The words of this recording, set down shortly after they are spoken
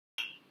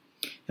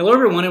Hello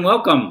everyone and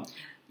welcome.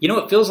 You know,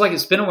 it feels like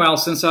it's been a while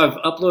since I've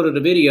uploaded a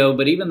video,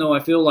 but even though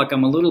I feel like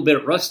I'm a little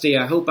bit rusty,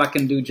 I hope I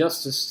can do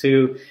justice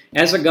to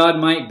As a God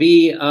Might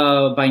Be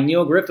by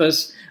Neil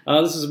Griffiths.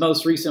 This is the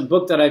most recent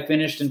book that I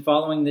finished, and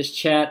following this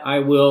chat, I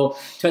will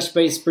touch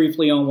base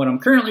briefly on what I'm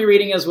currently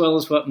reading as well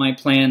as what my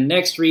planned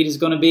next read is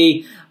going to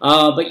be.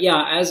 But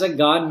yeah, As a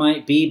God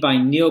Might Be by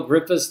Neil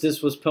Griffiths.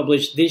 This was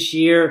published this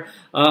year,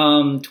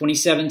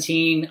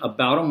 2017,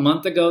 about a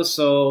month ago,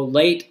 so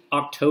late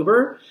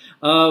October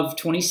of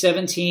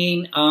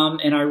 2017,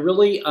 and I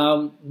really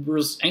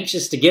was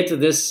anxious to get to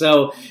this.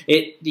 So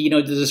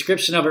the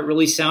description of it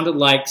really sounded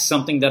like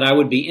something that I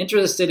would be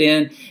interested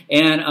in,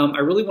 and I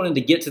really wanted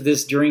to get to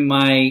this during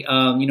my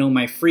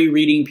my free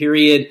reading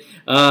period,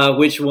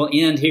 which will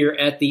end here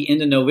at the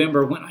end of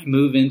November when I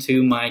move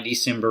into my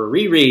December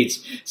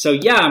rereads. So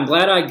yeah, I'm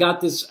glad I got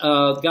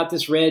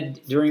this read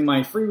during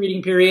my free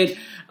reading period.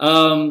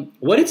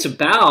 What it's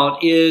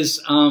about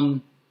is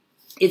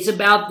it's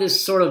about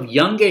this sort of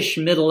youngish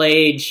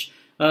middle-aged,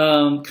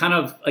 kind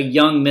of a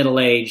young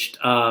middle-aged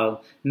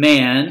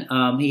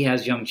man. He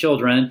has young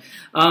children,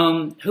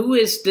 who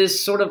is this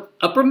sort of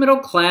upper middle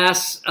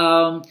class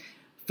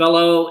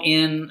fellow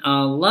in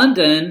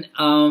London,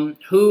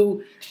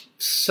 who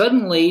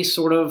suddenly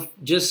sort of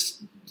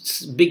just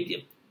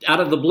out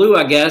of the blue,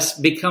 I guess,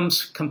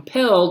 becomes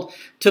compelled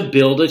to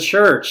build a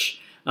church.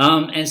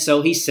 And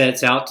so he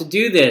sets out to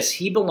do this.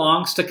 He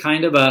belongs to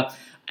kind of a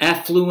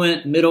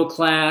affluent middle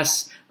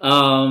class,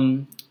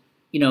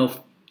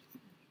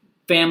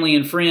 family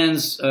and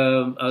friends,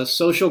 a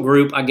social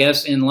group, I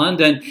guess, in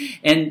London,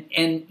 and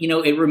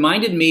it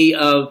reminded me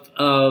of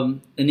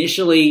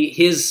initially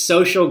his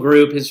social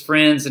group, his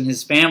friends and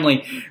his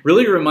family,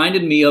 really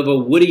reminded me of a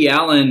Woody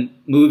Allen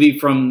movie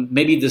from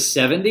maybe the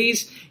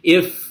 70s.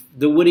 If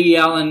the Woody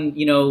Allen,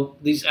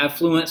 these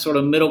affluent sort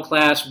of middle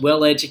class,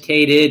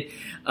 well-educated,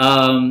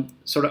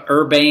 sort of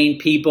urbane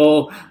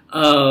people,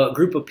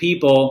 group of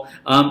people,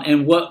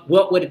 and what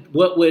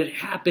would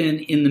happen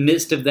in the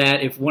midst of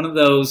that if one of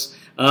those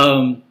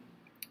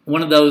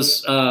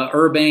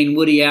urbane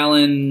Woody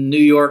Allen, New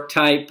York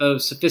type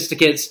of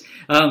sophisticates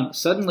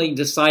suddenly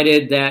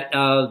decided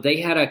that they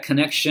had a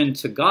connection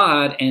to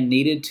God and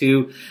needed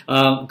to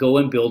go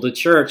and build a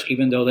church,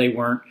 even though they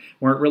weren't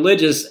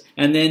religious,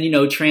 and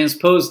then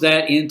transpose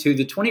that into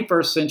the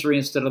 21st century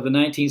instead of the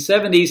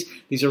 1970s.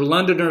 These are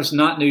Londoners,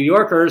 not New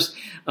Yorkers,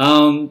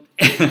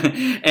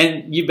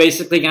 and you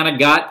basically kind of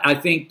got, I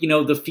think,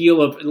 the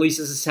feel of, at least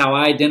this is how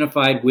I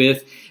identified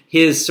with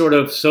his sort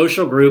of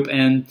social group.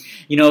 And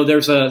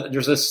there's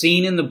a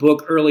scene in the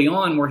book early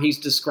on where he's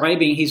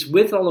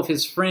with all of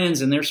his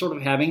friends, and they're sort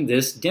of having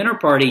this dinner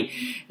party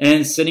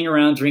and sitting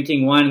around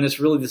drinking wine, and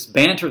this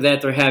banter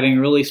that they're having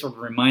really sort of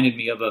reminded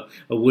me of a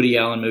Woody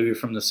Allen movie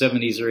from the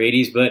 70s or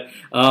 80s. But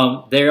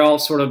they all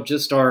sort of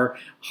just are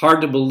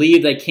hard to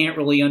believe. They can't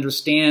really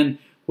understand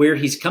where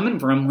he's coming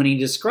from when he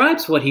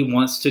describes what he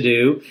wants to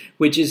do,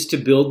 which is to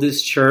build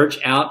this church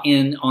out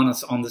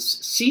on the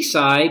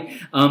seaside,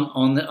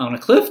 on a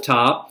cliff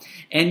top.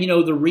 And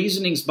the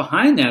reasonings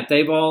behind that,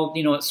 they've all,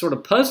 it's sort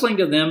of puzzling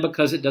to them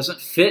because it doesn't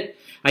fit.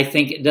 I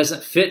think it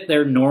doesn't fit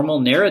their normal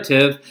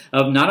narrative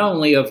of not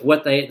only of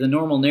the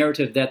normal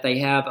narrative that they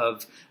have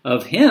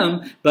of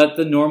him, but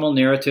the normal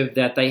narrative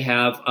that they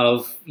have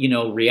of,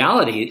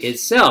 reality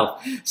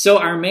itself. So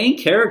our main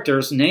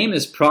character's name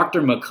is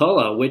Proctor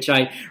McCullough, which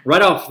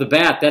right off the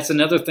bat, that's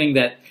another thing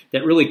that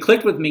really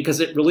clicked with me,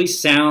 because it really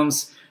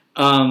sounds,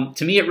 to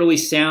me, it really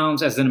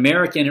sounds, as an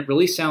American, it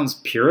really sounds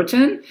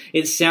Puritan.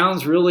 It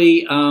sounds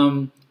really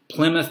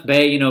Plymouth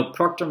Bay,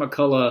 Proctor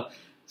McCullough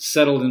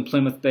settled in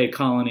Plymouth Bay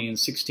Colony in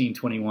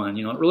 1621.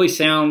 It really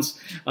sounds,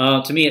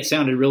 to me, it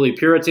sounded really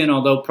Puritan,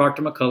 although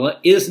Proctor McCullough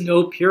is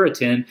no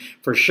Puritan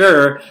for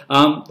sure.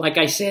 Like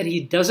I said, he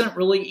doesn't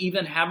really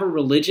even have a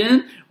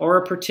religion or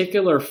a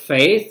particular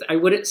faith, I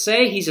wouldn't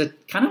say. He's a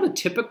kind of a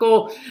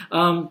typical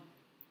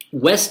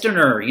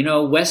Westerner,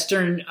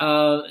 Western,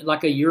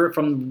 like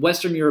from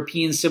Western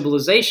European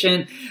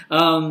civilization,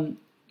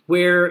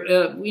 where,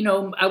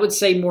 I would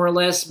say more or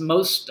less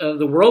most of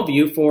the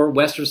worldview for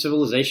Western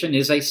civilization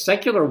is a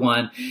secular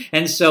one.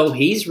 And so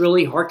he's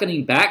really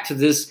hearkening back to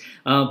this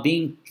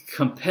being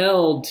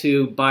compelled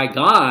by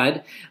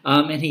God,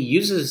 and he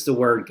uses the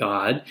word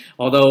God,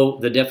 although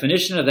the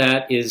definition of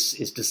that is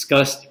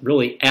discussed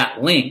really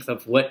at length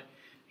of what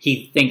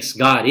he thinks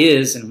God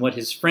is and what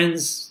his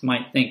friends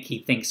might think he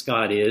thinks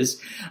God is,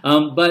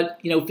 but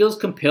feels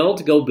compelled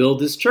to go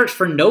build this church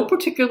for no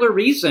particular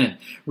reason,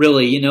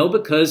 really,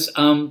 because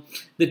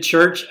the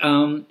church,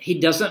 he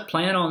doesn't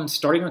plan on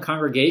starting a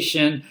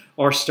congregation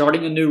or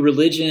starting a new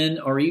religion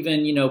or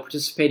even,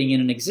 participating in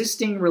an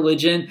existing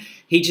religion.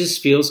 He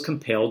just feels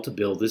compelled to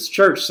build this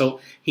church. So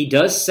he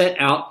does set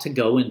out to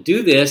go and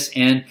do this,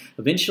 and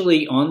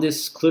eventually on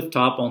this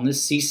clifftop, on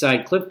this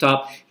seaside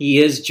clifftop, he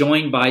is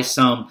joined by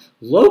some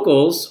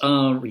locals,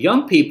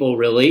 young people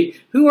really,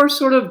 who are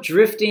sort of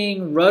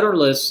drifting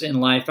rudderless in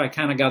life, I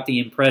kind of got the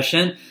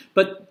impression,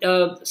 but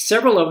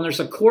several of them, there's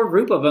a core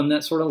group of them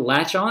that sort of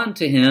latch on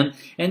to him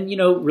and,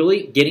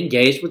 really get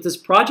engaged with this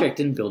project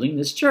in building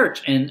this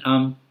church.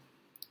 And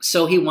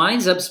so he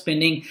winds up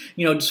spending,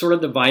 sort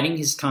of dividing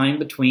his time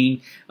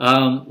between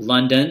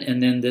London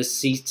and then this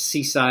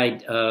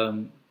seaside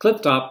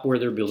cliff top where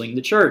they're building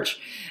the church.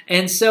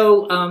 And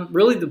so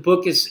really the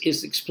book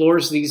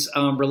explores these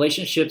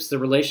relationships, the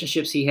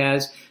relationships he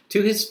has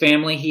to his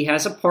family. He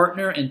has a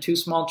partner and 2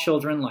 small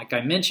children, like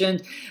I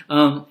mentioned,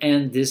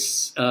 and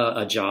this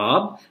a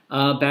job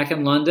back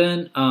in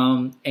London,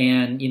 and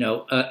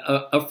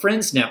a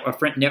friends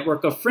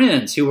network of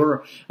friends who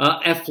are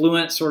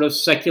affluent, sort of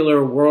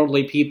secular,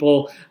 worldly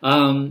people,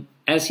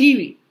 as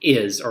he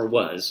is or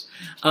was.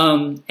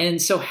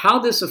 And so how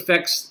this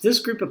affects this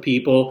group of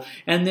people,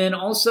 and then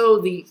also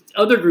the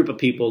other group of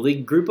people, the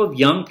group of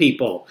young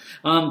people,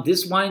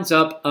 this winds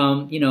up,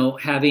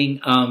 having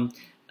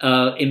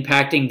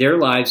impacting their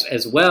lives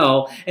as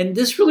well. And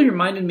this really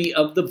reminded me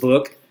of the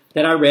book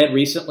that I read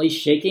recently,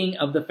 Shaking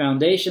of the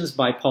Foundations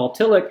by Paul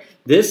Tillich.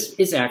 This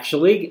is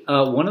actually,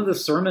 one of the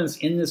sermons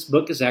in this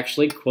book is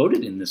actually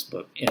quoted in this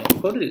book,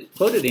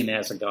 quoted in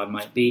As a God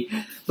Might Be.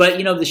 But,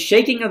 the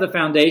shaking of the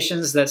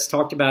foundations that's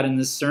talked about in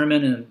this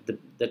sermon, and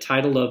the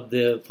title of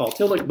the Paul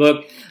Tillich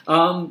book,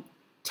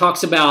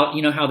 talks about,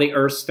 how the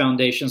earth's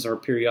foundations are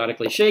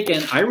periodically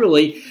shaken. I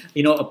really,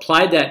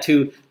 applied that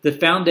to the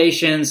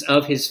foundations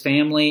of his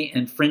family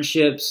and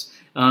friendships,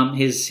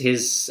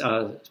 his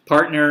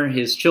partner,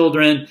 his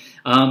children,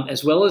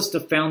 as well as the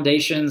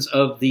foundations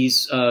of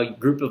these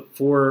group of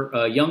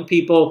 4 young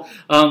people.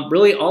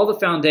 Really, all the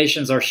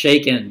foundations are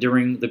shaken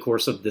during the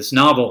course of this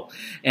novel.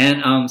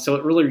 And so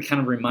it really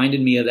kind of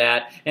reminded me of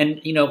that,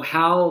 and,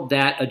 how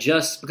that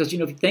adjusts. Because, if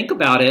you think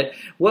about it,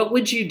 what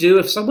would you do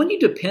if someone you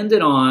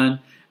depended on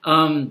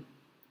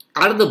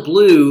out of the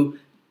blue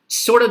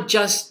sort of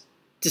just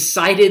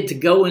decided to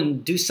go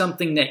and do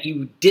something that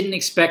you didn't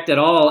expect at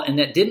all, and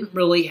that didn't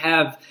really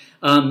have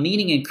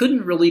meaning and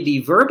couldn't really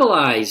be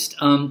verbalized?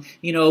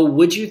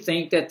 Would you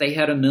think that they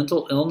had a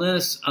mental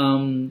illness?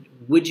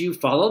 Would you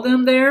follow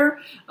them there?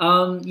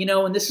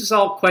 And this is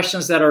all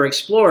questions that are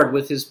explored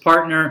with his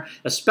partner,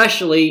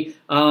 especially,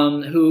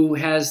 who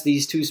has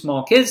these 2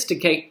 small kids to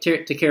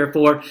care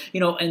for.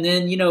 And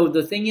then,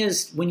 the thing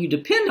is, when you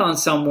depend on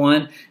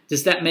someone,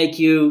 does that make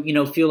you,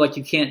 feel like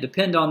you can't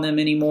depend on them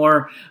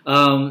anymore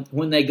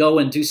when they go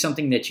and do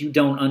something that you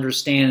don't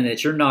understand and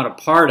that you're not a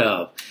part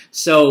of?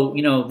 So,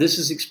 this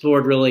is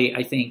explored really,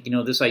 I think,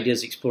 this idea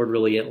is explored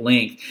really at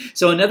length.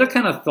 So another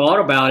kind of thought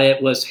about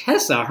it was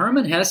Hesse,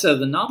 Hermann Hesse.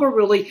 The novel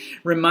really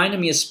reminded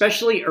me,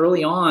 especially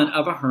early on,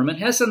 of a Hermann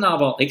Hesse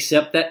novel,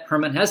 except that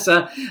Hermann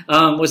Hesse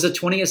was a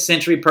 20th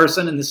century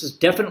person, and this is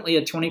definitely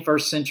a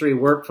 21st century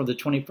work for the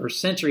 21st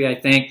century, I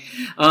think.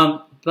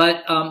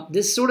 But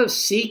this sort of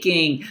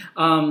seeking,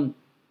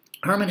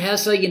 Hermann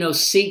Hesse,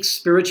 seeks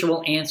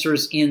spiritual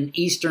answers in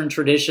Eastern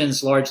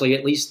traditions, largely,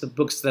 at least the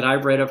books that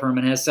I've read of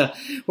Hermann Hesse.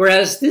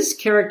 Whereas this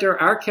character,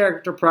 our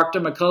character,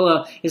 Proctor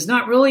McCullough, is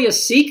not really a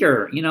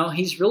seeker.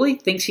 He really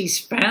thinks he's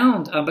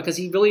found because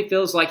he really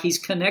feels like he's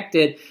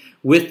connected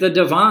with the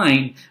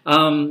divine,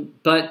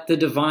 but the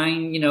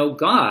divine,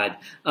 God.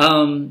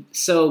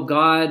 So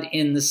God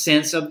in the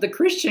sense of the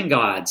Christian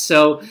God.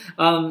 So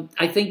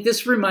I think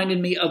this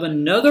reminded me of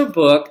another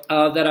book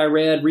that I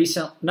read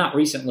not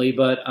recently,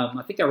 but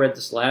I think I read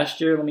this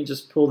last year. Let me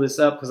just pull this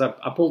up because I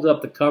pulled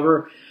up the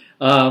cover.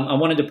 I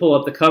wanted to pull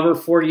up the cover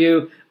for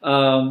you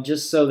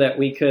just so that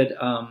we could...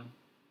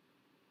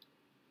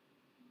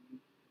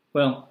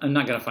 well, I'm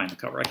not going to find the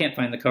cover. I can't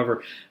find the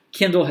cover.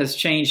 Kindle has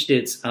changed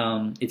its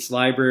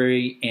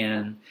library,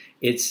 and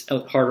it's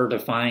harder to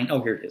find.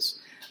 Oh, here it is.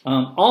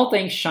 All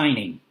Things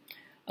Shining.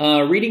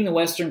 Reading the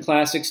Western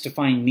Classics to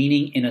Find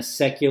Meaning in a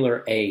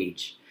Secular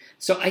Age.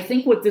 So I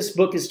think what this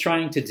book is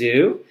trying to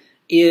do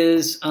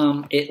is,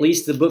 at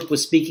least the book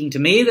was speaking to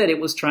me, that it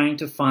was trying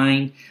to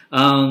find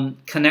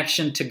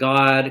connection to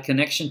God,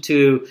 connection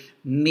to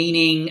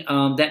meaning,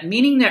 that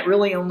meaning that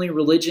really only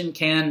religion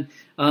can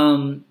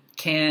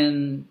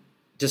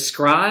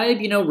describe,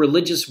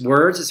 religious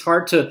words. It's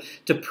hard to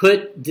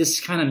put this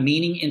kind of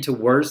meaning into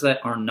words that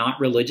are not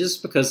religious,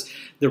 because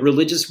the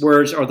religious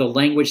words are the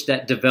language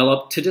that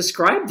develop to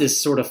describe this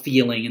sort of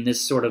feeling and this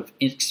sort of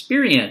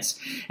experience.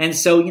 And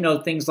so,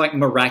 things like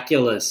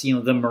miraculous,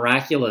 the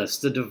miraculous,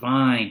 the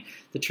divine,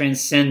 the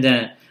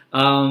transcendent,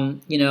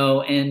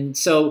 and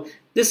so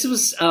this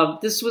was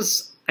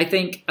I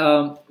think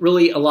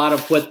really a lot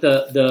of what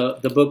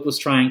the book was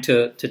trying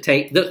to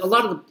take.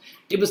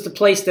 It was the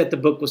place that the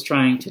book was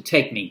trying to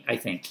take me, I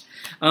think,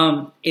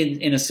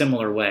 in a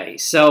similar way.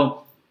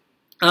 So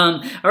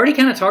I already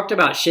kind of talked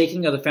about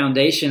shaking of the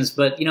foundations,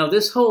 but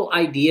this whole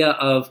idea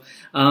of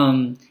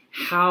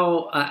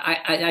how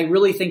I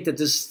really think that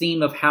this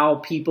theme of how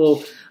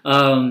people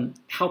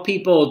how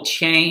people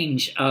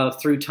change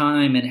through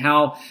time, and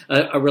how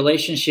a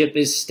relationship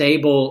is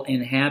stable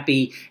and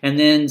happy, and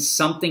then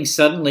something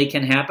suddenly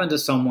can happen to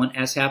someone,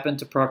 as happened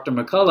to Proctor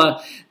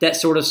McCullough, that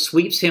sort of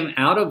sweeps him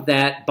out of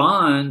that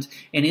bond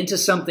and into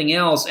something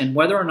else, and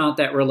whether or not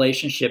that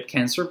relationship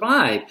can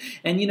survive.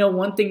 And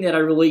one thing that I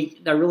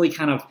really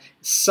kind of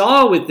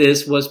saw with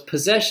this was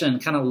possession,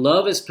 kind of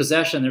love as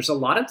possession. There's a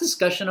lot of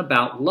discussion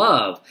about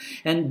love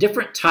and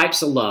different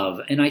types of love,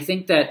 and I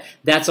think that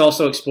that's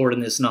also explored in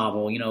this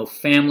novel.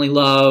 Family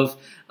love,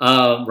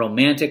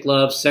 romantic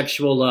love,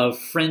 sexual love,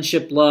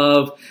 friendship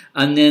love,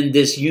 and then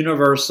this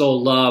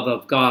universal love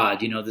of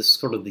God, this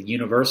sort of the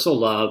universal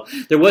love.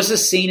 There was a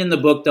scene in the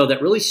book, though,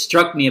 that really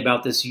struck me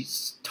about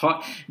this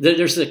talk.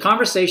 There's a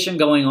conversation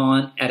going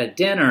on at a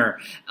dinner,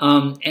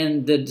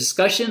 and the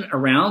discussion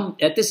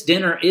around at this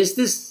dinner is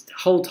this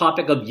whole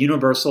topic of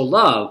universal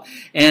love,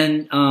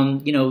 and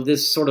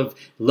this sort of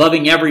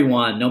loving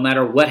everyone no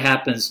matter what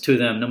happens to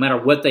them, no matter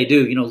what they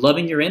do,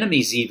 loving your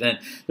enemies even.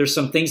 There's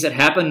some things that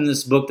happen in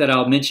this book that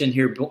I'll mention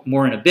here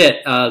more in a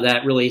bit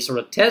that really sort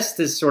of test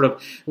this sort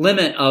of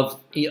limit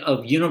of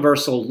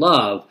universal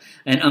love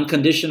and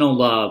unconditional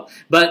love.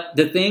 But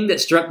the thing that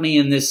struck me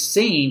in this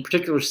scene,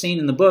 particular scene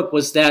in the book,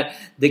 was that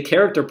the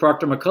character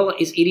Proctor McCullough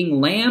is eating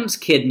lamb's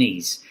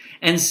kidneys.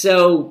 And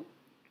so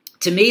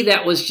to me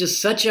that was just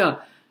such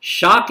a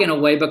shock in a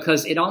way,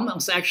 because it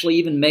almost actually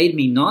even made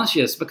me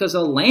nauseous, because a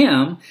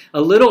lamb,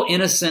 a little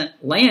innocent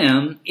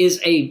lamb,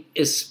 is a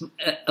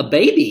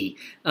baby,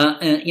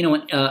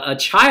 a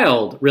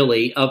child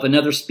really of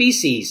another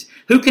species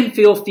who can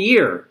feel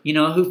fear,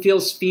 who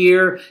feels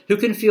fear, who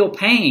can feel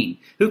pain,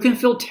 who can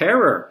feel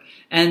terror.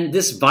 And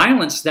this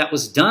violence that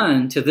was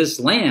done to this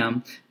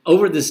lamb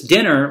over this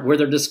dinner where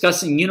they're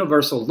discussing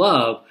universal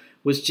love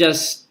was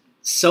just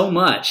so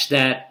much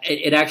that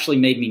it actually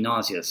made me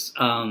nauseous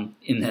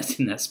in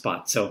that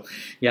spot. So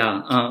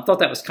yeah, I thought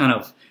that was kind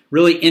of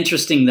really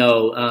interesting,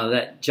 though,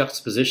 that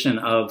juxtaposition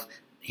of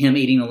him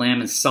eating the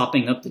lamb and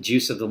sopping up the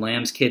juice of the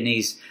lamb's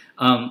kidneys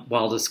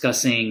while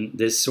discussing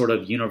this sort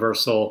of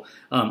universal,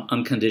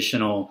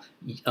 unconditional,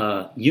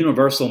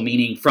 universal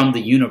meaning from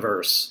the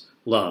universe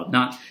love,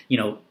 not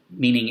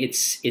meaning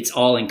it's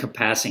all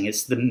encompassing.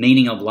 It's the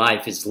meaning of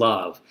life is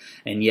love,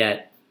 and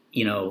yet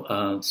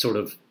sort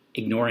of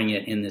ignoring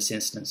it in this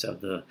instance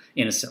of the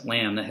innocent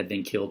lamb that had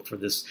been killed for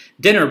this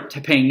dinner,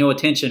 paying no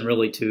attention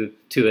really to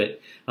it,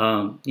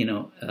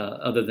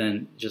 other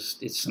than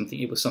just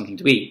it was something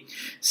to eat.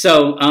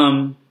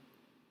 So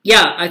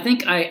yeah, I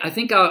think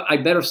I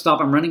better stop.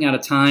 I'm running out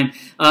of time.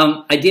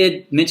 I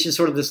did mention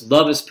sort of this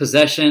love as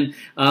possession,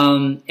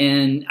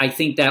 and I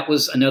think that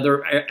was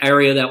another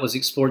area that was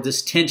explored.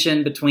 This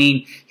tension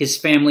between his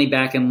family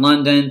back in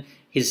London,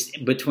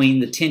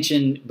 the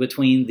tension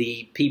between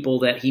the people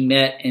that he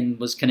met and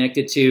was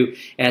connected to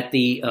at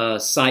the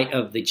site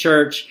of the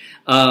church.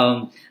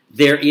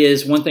 There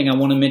is one thing I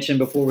want to mention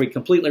before we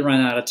completely run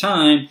out of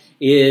time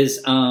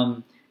is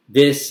the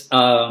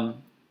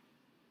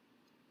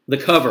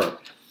cover,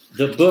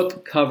 the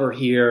book cover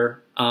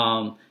here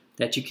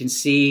that you can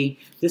see.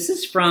 This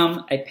is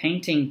from a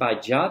painting by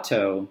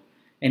Giotto,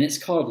 and it's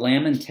called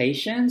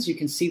Lamentations. You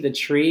can see the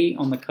tree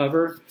on the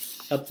cover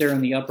up there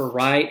in the upper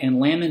right, and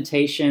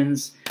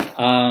Lamentations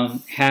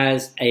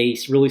has a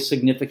really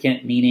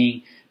significant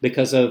meaning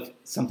because of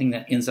something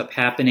that ends up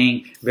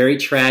happening, very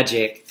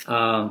tragic,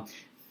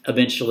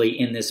 eventually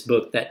in this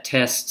book, that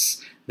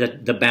tests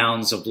the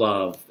bounds of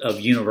love, of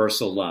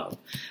universal love.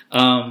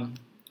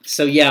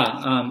 So yeah,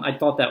 I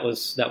thought that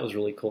was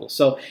really cool.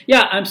 So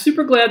yeah, I'm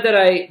super glad that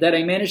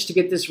I managed to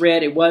get this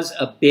read. It was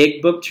a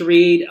big book to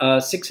read,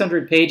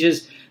 600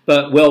 pages,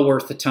 but well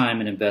worth the time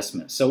and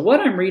investment. So what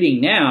I'm reading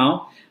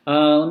now,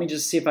 let me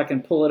just see if I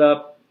can pull it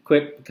up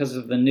quick because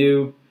of the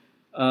new.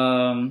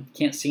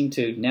 Can't seem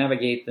to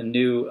navigate the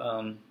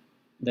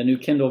new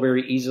Kindle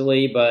very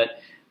easily,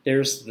 but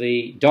there's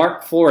the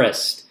Dark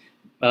Forest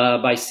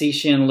by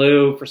Cixin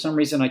Liu. For some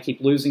reason, I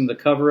keep losing the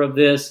cover of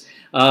this.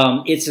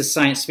 It's a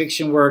science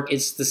fiction work.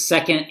 It's the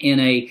second in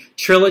a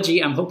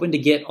trilogy. I'm hoping to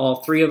get all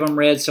three of them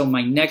read, so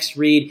my next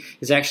read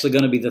is actually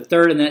going to be the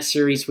third in that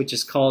series, which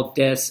is called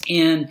Death's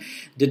End.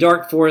 The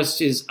Dark Forest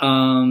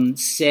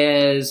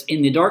says,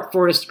 in the Dark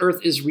Forest,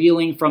 Earth is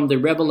reeling from the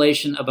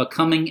revelation of a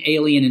coming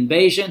alien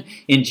invasion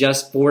in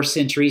just 4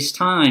 centuries'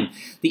 time.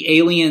 The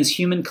aliens'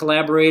 human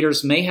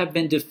collaborators may have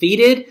been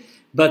defeated,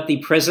 but the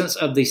presence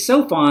of the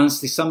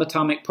sophons, the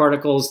subatomic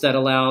particles that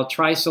allow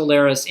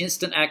Trisolaris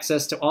instant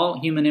access to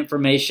all human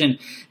information,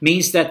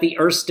 means that the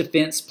Earth's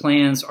defense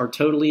plans are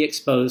totally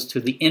exposed to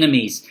the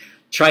enemies.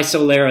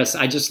 Trisolaris,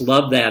 I just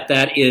love that.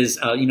 That is,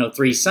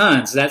 3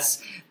 suns.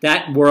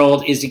 That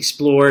world is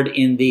explored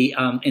in the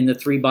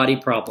 3-body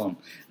problem,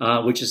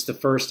 which is the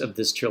first of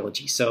this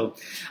trilogy. So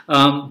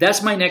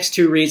that's my next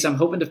 2 reads. I'm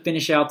hoping to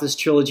finish out this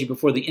trilogy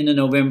before the end of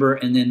November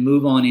and then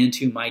move on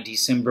into my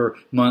December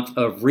month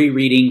of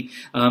rereading.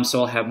 So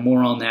I'll have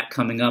more on that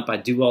coming up. I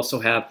do also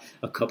have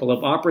a couple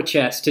of opera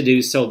chats to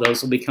do, so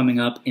those will be coming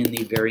up in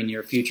the very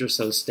near future.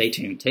 So stay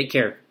tuned. Take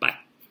care. Bye.